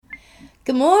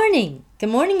Good morning. Good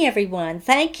morning, everyone.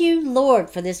 Thank you,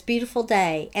 Lord, for this beautiful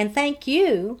day. And thank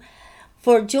you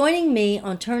for joining me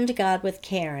on Turn to God with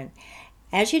Karen.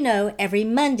 As you know, every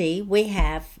Monday we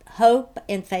have Hope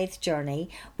and Faith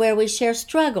Journey where we share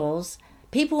struggles,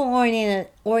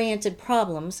 people-oriented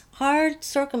problems, hard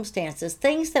circumstances,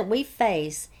 things that we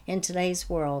face in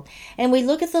today's world. And we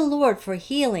look at the Lord for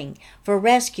healing, for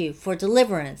rescue, for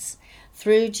deliverance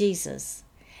through Jesus.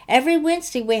 Every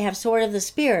Wednesday we have Sword of the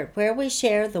Spirit where we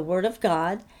share the Word of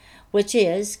God, which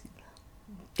is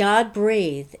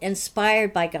God-breathed,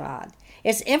 inspired by God.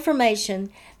 It's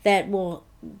information that will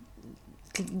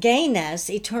gain us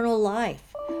eternal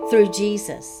life through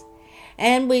Jesus.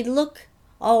 And we look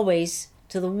always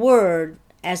to the Word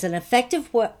as an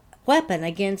effective weapon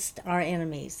against our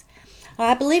enemies.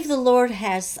 I believe the Lord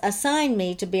has assigned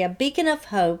me to be a beacon of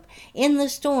hope in the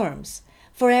storms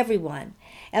for everyone.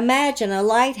 Imagine a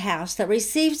lighthouse that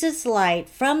receives its light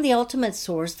from the ultimate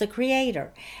source, the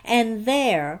Creator. And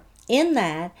there, in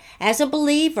that, as a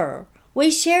believer,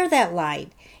 we share that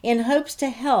light in hopes to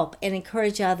help and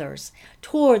encourage others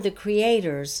toward the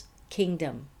Creator's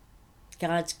kingdom,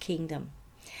 God's kingdom.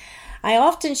 I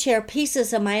often share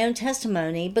pieces of my own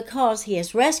testimony because He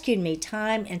has rescued me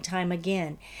time and time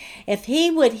again. If He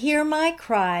would hear my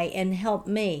cry and help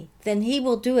me, then He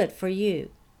will do it for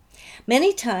you.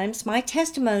 Many times my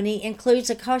testimony includes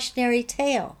a cautionary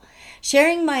tale,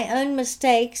 sharing my own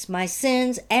mistakes, my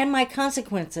sins, and my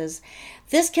consequences.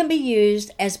 This can be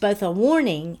used as both a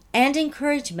warning and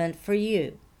encouragement for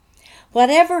you.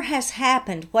 Whatever has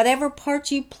happened, whatever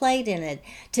part you played in it,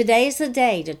 today is the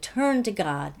day to turn to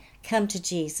God, come to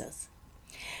Jesus.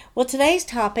 Well, today's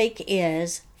topic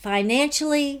is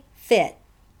financially fit.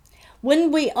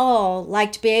 Wouldn't we all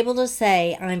like to be able to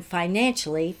say, I'm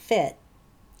financially fit?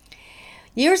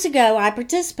 Years ago, I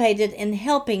participated in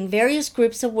helping various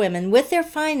groups of women with their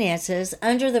finances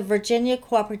under the Virginia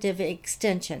Cooperative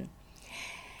Extension.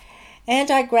 And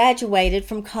I graduated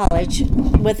from college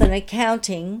with an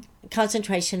accounting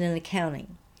concentration in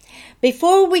accounting.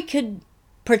 Before we could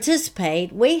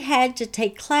participate, we had to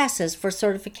take classes for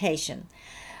certification.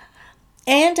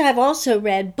 And I've also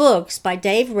read books by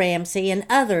Dave Ramsey and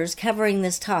others covering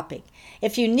this topic.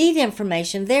 If you need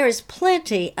information, there is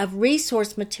plenty of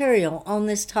resource material on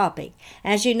this topic.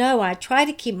 As you know, I try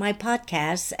to keep my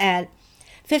podcasts at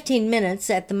 15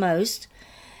 minutes at the most,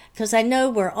 because I know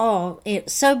we're all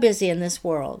so busy in this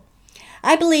world.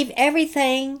 I believe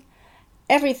everything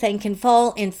can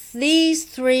fall in these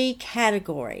three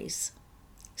categories: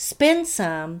 spend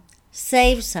some,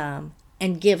 save some,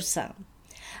 and give some.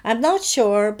 I'm not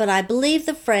sure, but I believe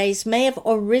the phrase may have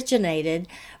originated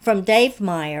from Dave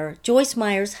Meyer, Joyce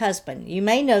Meyer's husband. You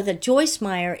may know that Joyce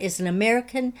Meyer is an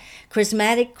American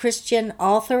charismatic Christian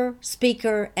author,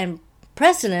 speaker, and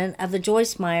president of the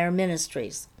Joyce Meyer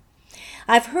Ministries.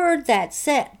 I've heard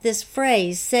this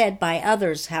phrase said by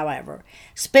others, however.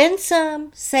 Spend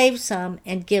some, save some,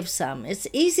 and give some. It's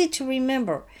easy to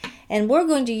remember, and we're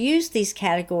going to use these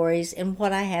categories in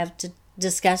what I have to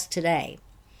discuss today.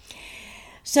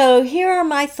 So here are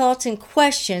my thoughts and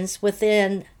questions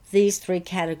within these three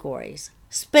categories.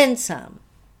 Spend some.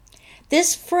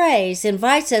 This phrase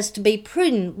invites us to be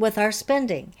prudent with our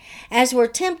spending. As we're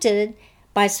tempted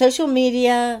by social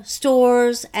media,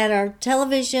 stores, and our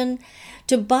television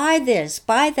to buy this,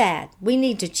 buy that, we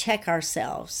need to check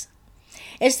ourselves.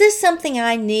 Is this something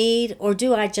I need, or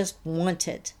do I just want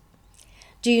it?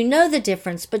 Do you know the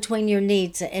difference between your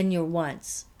needs and your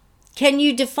wants? Can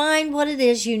you define what it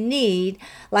is you need,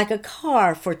 like a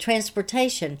car for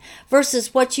transportation,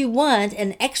 versus what you want,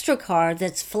 an extra car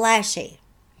that's flashy?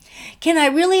 Can I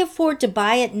really afford to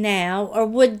buy it now, or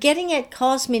would getting it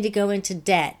cause me to go into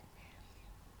debt?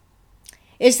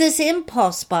 Is this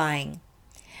impulse buying?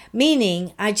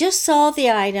 Meaning, I just saw the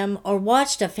item or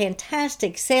watched a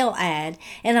fantastic sale ad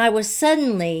and I was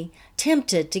suddenly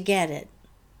tempted to get it.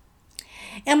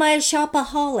 Am I a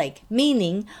shopaholic?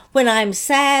 Meaning, when I'm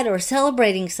sad or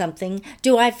celebrating something,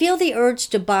 do I feel the urge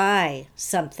to buy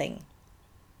something?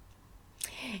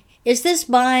 Is this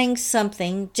buying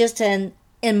something just an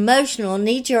emotional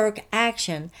knee-jerk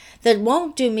action that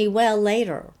won't do me well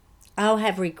later? I'll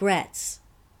have regrets.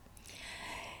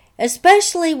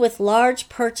 Especially with large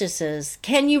purchases,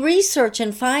 can you research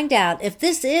and find out if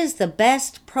this is the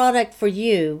best product for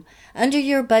you under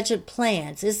your budget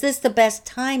plans? Is this the best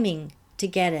timing to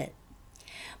get it?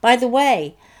 By the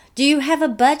way, do you have a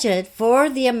budget for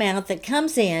the amount that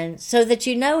comes in so that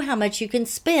you know how much you can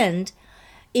spend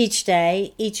each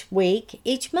day, each week,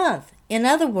 each month? In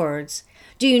other words,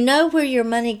 do you know where your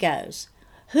money goes?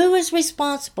 Who is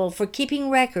responsible for keeping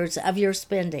records of your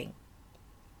spending?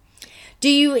 Do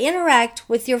you interact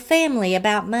with your family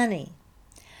about money?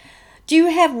 Do you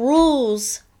have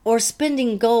rules or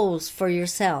spending goals for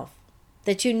yourself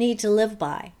that you need to live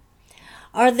by?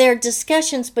 Are there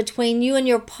discussions between you and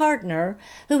your partner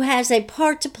who has a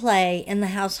part to play in the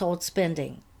household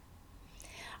spending?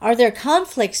 Are there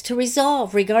conflicts to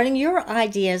resolve regarding your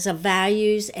ideas of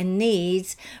values and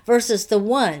needs versus the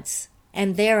wants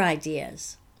and their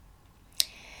ideas?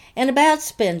 And about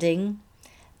spending,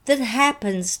 that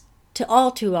happens to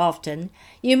all too often.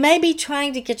 You may be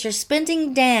trying to get your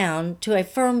spending down to a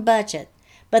firm budget,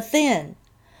 but then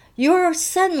you're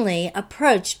suddenly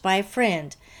approached by a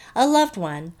friend, a loved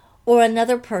one, or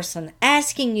another person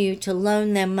asking you to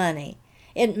loan them money.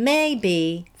 It may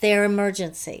be their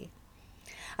emergency.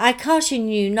 I caution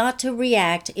you not to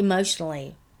react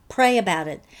emotionally. Pray about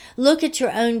it. Look at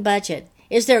your own budget.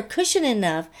 Is there cushion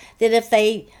enough that if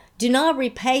they do not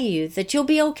repay you, that you'll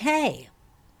be okay?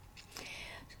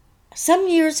 Some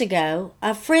years ago,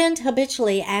 a friend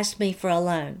habitually asked me for a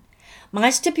loan. My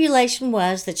stipulation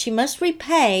was that she must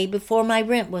repay before my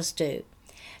rent was due.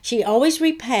 She always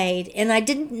repaid, and I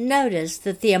didn't notice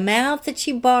that the amount that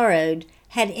she borrowed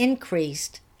had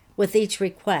increased with each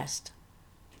request.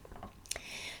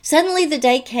 Suddenly the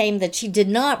day came that she did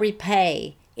not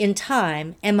repay in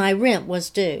time, and my rent was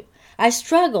due. I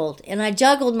struggled, and I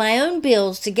juggled my own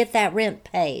bills to get that rent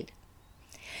paid.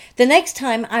 The next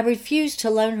time I refused to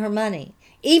loan her money,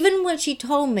 even when she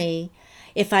told me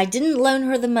if I didn't loan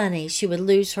her the money, she would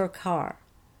lose her car.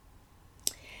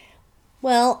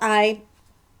 Well, I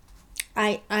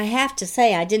have to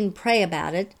say I didn't pray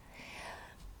about it.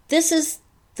 This is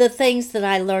the things that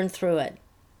I learned through it.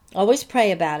 Always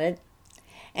pray about it.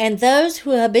 And those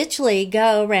who habitually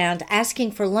go around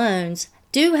asking for loans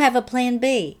do have a plan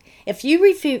B. If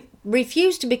you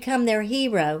refuse to become their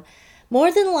hero,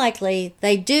 more than likely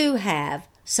they do have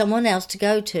someone else to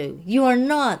go to. You are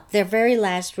not their very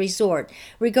last resort,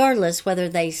 regardless whether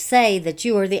they say that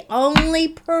you are the only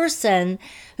person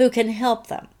who can help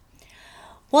them.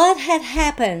 What had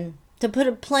happened, to put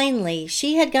it plainly,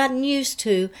 she had gotten used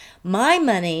to my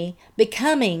money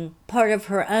becoming part of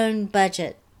her own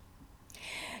budget.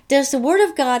 Does the Word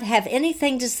of God have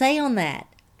anything to say on that?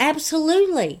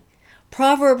 Absolutely.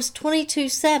 Proverbs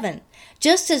 22:7.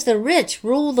 Just as the rich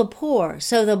rule the poor,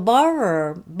 so the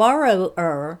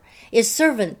borrower is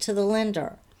servant to the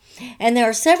lender. And there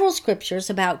are several scriptures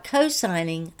about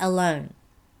co-signing a loan.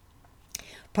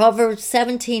 Proverbs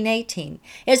 17:18.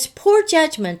 It's poor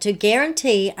judgment to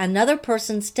guarantee another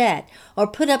person's debt or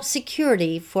put up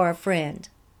security for a friend.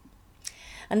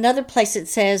 Another place it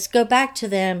says, go back to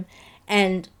them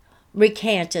and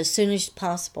recant as soon as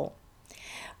possible.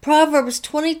 Proverbs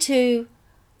 22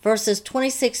 verses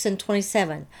 26 and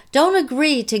 27. Don't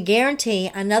agree to guarantee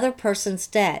another person's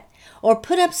debt or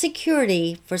put up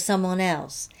security for someone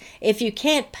else. If you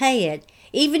can't pay it,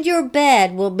 even your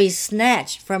bed will be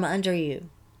snatched from under you.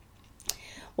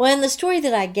 Well, in the story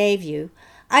that I gave you,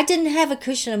 I didn't have a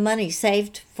cushion of money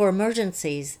saved for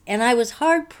emergencies, and I was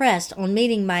hard-pressed on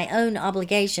meeting my own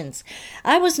obligations.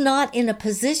 I was not in a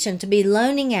position to be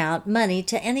loaning out money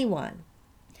to anyone.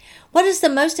 What is the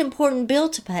most important bill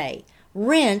to pay?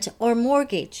 Rent or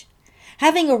mortgage?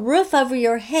 Having a roof over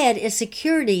your head is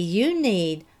security you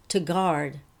need to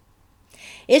guard.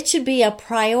 It should be a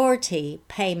priority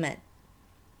payment.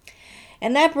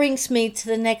 And that brings me to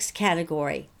the next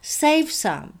category. Save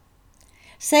some.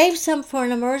 Save some for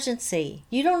an emergency.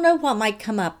 You don't know what might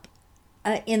come up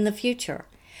in the future.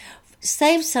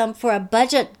 Save some for a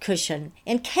budget cushion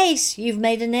in case you've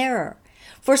made an error.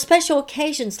 For special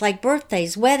occasions like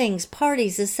birthdays, weddings,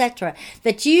 parties, etc.,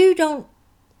 that you don't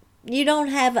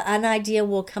have an idea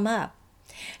will come up.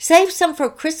 Save some for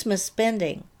Christmas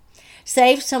spending.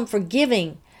 Save some for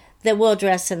giving that we'll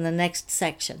address in the next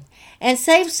section. And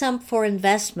save some for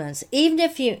investments, even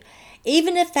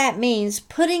if that means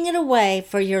putting it away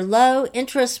for your low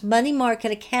interest money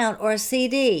market account or a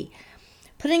CD.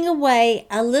 Putting away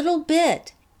a little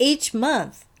bit each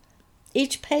month,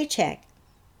 each paycheck,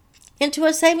 into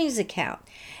a savings account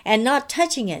and not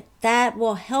touching it. That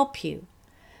will help you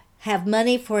have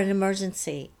money for an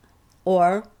emergency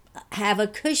or have a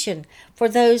cushion for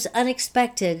those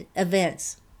unexpected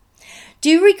events.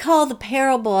 Do you recall the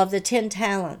parable of the 10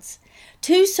 talents?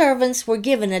 2 servants were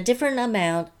given a different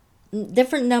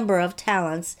number of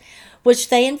talents, which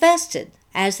they invested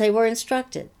as they were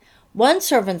instructed. One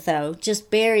servant, though,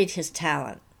 just buried his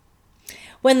talent.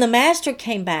 When the master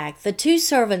came back, the 2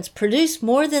 servants produced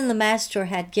more than the master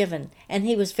had given, and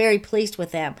he was very pleased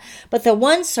with them. But the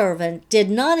one servant did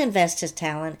not invest his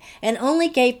talent and only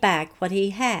gave back what he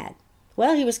had.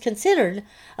 Well, he was considered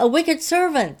a wicked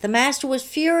servant. The master was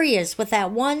furious with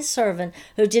that one servant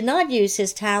who did not use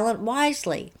his talent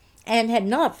wisely and had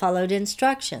not followed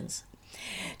instructions.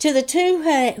 To the two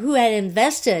who had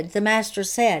invested, the master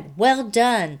said, "Well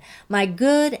done, my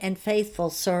good and faithful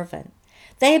servant."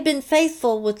 They had been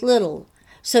faithful with little,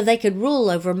 so they could rule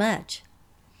over much.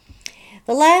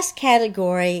 The last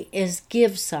category is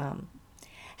give some.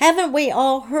 Haven't we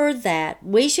all heard that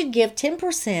we should give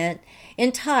 10%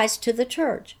 in tithes to the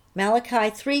church?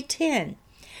 Malachi 3:10.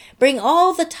 Bring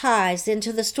all the tithes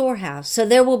into the storehouse, so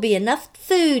there will be enough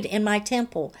food in my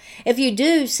temple. If you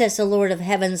do, says the Lord of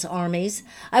heaven's armies,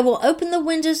 I will open the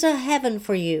windows of heaven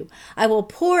for you. I will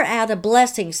pour out a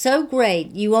blessing so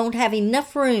great you won't have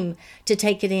enough room to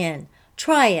take it in.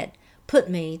 Try it. Put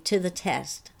me to the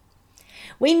test.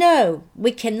 We know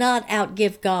we cannot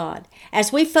outgive God.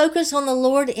 As we focus on the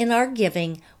Lord in our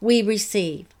giving, we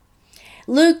receive.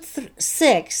 Luke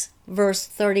 6, verse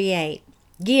 38.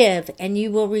 Give, and you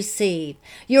will receive.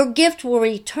 Your gift will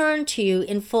return to you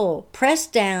in full,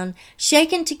 pressed down,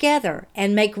 shaken together,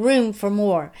 and make room for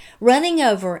more, running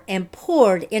over and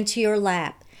poured into your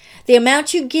lap. The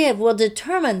amount you give will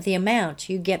determine the amount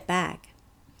you get back.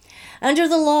 Under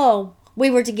the law, we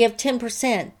were to give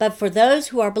 10%, but for those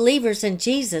who are believers in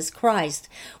Jesus Christ,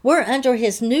 we're under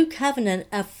his new covenant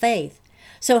of faith.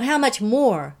 So how much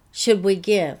more should we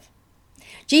give?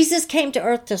 Jesus came to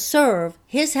earth to serve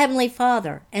his heavenly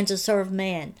Father and to serve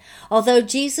man, although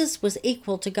Jesus was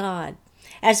equal to God.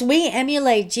 As we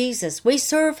emulate Jesus, we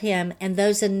serve him and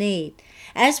those in need.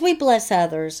 As we bless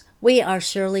others, we are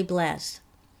surely blessed.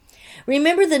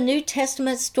 Remember the New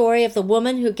Testament story of the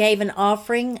woman who gave an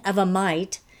offering of a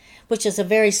mite, which is a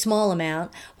very small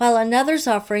amount, while another's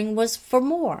offering was for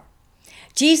more.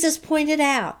 Jesus pointed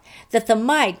out that the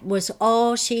mite was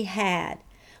all she had.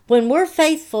 When we're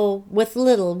faithful with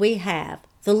little we have,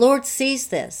 the Lord sees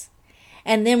this,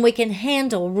 and then we can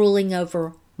handle ruling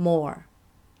over more.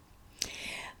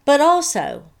 But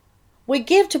also, we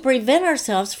give to prevent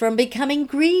ourselves from becoming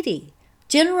greedy.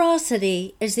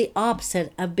 Generosity is the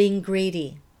opposite of being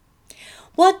greedy.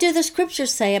 What do the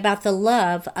scriptures say about the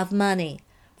love of money?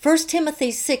 1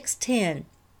 Timothy 6:10.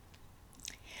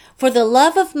 For the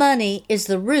love of money is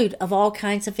the root of all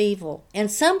kinds of evil,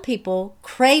 and some people,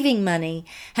 craving money,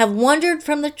 have wandered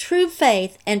from the true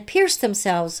faith and pierced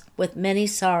themselves with many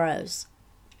sorrows.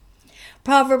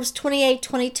 Proverbs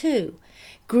 28:22.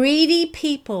 Greedy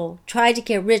people try to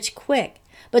get rich quick,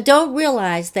 but don't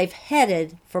realize they've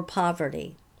headed for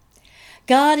poverty.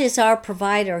 God is our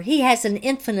provider. He has an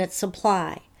infinite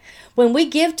supply. When we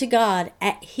give to God,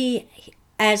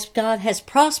 as God has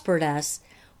prospered us,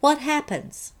 what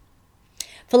happens?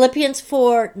 Philippians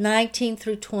 4:19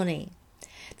 through 20.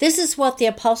 This is what the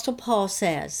Apostle Paul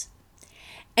says.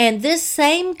 And this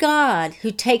same God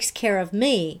who takes care of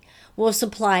me will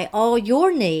supply all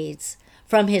your needs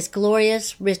from his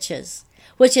glorious riches,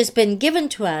 which has been given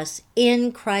to us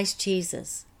in Christ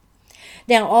Jesus.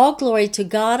 Now all glory to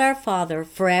God our Father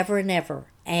forever and ever.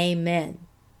 Amen.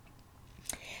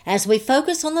 As we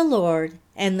focus on the Lord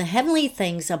and the heavenly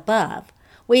things above,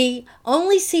 we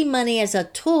only see money as a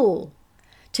tool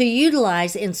to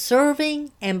utilize in serving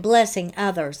and blessing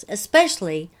others,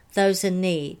 especially those in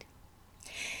need.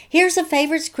 Here's a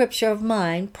favorite scripture of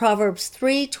mine, Proverbs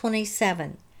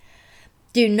 3:27.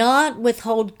 Do not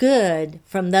withhold good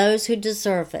from those who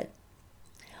deserve it,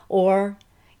 or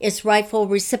its rightful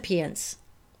recipients,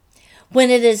 when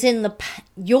it is in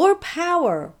your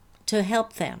power to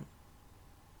help them.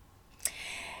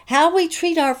 How we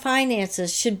treat our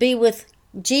finances should be with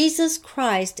Jesus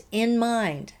Christ in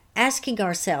mind, asking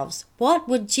ourselves, what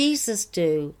would Jesus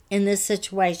do in this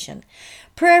situation?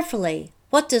 Prayerfully,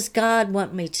 what does God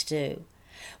want me to do?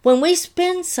 When we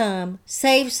spend some,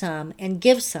 save some, and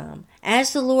give some,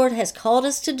 as the Lord has called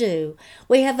us to do,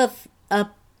 we have an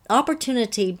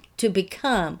opportunity to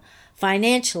become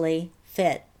financially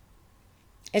fit.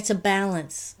 It's a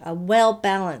balance, a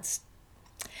well-balanced.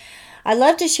 I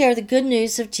love to share the good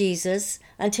news of Jesus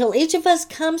until each of us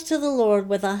comes to the Lord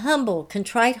with a humble,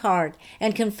 contrite heart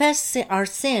and confess our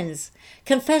sins,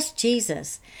 confess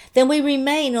Jesus. Then we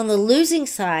remain on the losing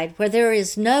side where there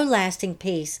is no lasting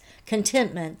peace,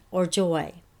 contentment, or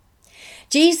joy.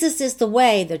 Jesus is the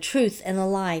way, the truth, and the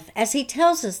life, as he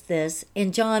tells us this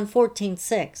in John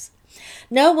 14:6.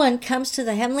 No one comes to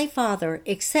the Heavenly Father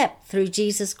except through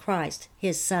Jesus Christ,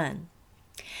 his Son.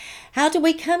 How do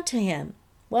we come to him?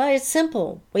 Well, it's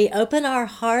simple. We open our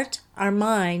heart, our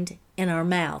mind, and our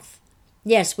mouth.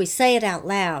 Yes, we say it out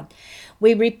loud.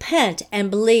 We repent and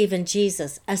believe in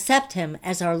Jesus, accept him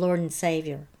as our Lord and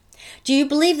Savior. Do you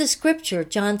believe the scripture,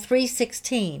 John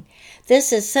 3:16?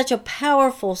 This is such a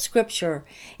powerful scripture.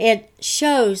 It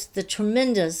shows the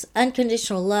tremendous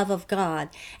unconditional love of God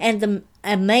and the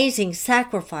amazing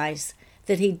sacrifice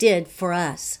that he did for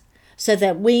us so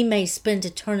that we may spend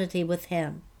eternity with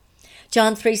him.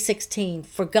 John 3:16,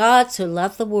 for God so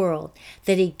loved the world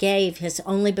that he gave his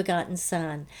only begotten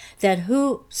Son, that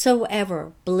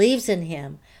whosoever believes in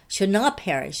him should not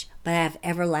perish but have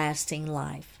everlasting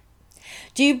life.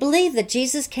 Do you believe that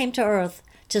Jesus came to earth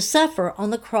to suffer on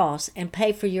the cross and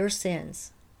pay for your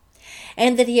sins,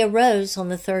 and that he arose on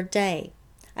the third day?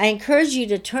 I encourage you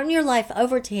to turn your life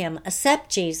over to him, accept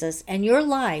Jesus, and your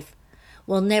life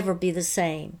will never be the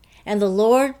same, and the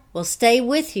Lord will stay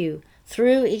with you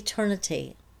through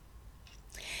eternity.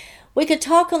 We could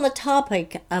talk on the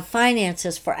topic of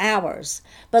finances for hours,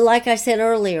 but like I said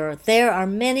earlier, there are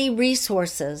many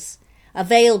resources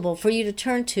available for you to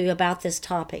turn to about this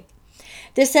topic.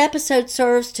 This episode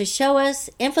serves to show us,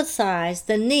 emphasize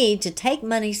the need to take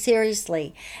money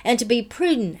seriously and to be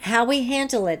prudent how we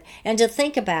handle it and to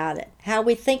think about it, how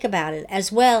we think about it,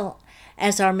 as well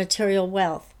as our material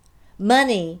wealth.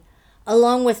 Money,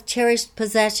 along with cherished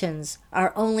possessions,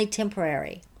 are only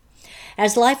temporary,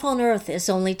 as life on earth is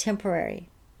only temporary.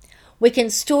 We can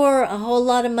store a whole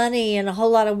lot of money and a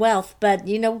whole lot of wealth, but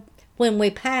when we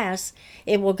pass,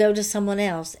 it will go to someone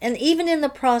else. And even in the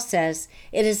process,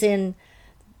 it is in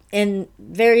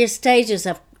various stages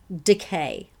of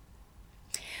decay.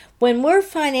 When we're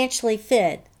financially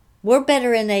fit, we're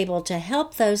better enabled to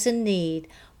help those in need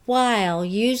while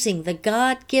using the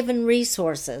God-given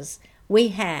resources we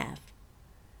have.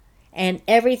 And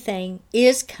everything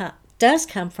does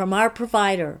come from our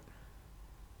provider.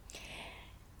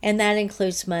 And that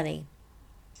includes money.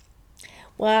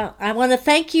 Well, I want to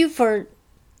thank you for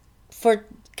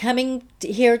coming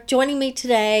here, joining me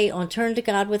today on Turn to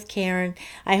God with Karen.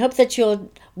 I hope that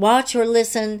you'll watch or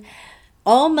listen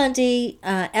all Monday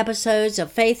episodes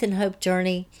of Faith and Hope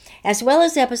Journey, as well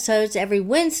as episodes every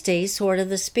Wednesday, Sword of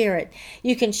the Spirit.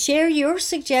 You can share your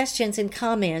suggestions and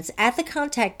comments at the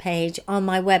contact page on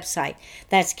my website.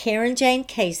 That's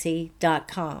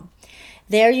KarenJaneCasey.com.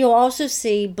 There you'll also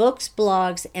see books,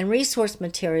 blogs, and resource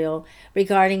material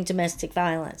regarding domestic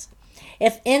violence.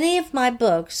 If any of my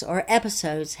books or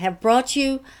episodes have brought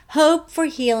you hope for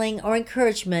healing or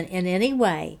encouragement in any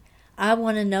way, I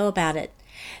want to know about it.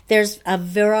 There's a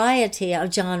variety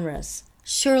of genres.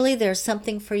 Surely there's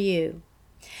something for you.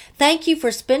 Thank you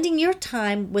for spending your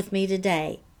time with me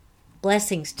today.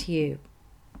 Blessings to you.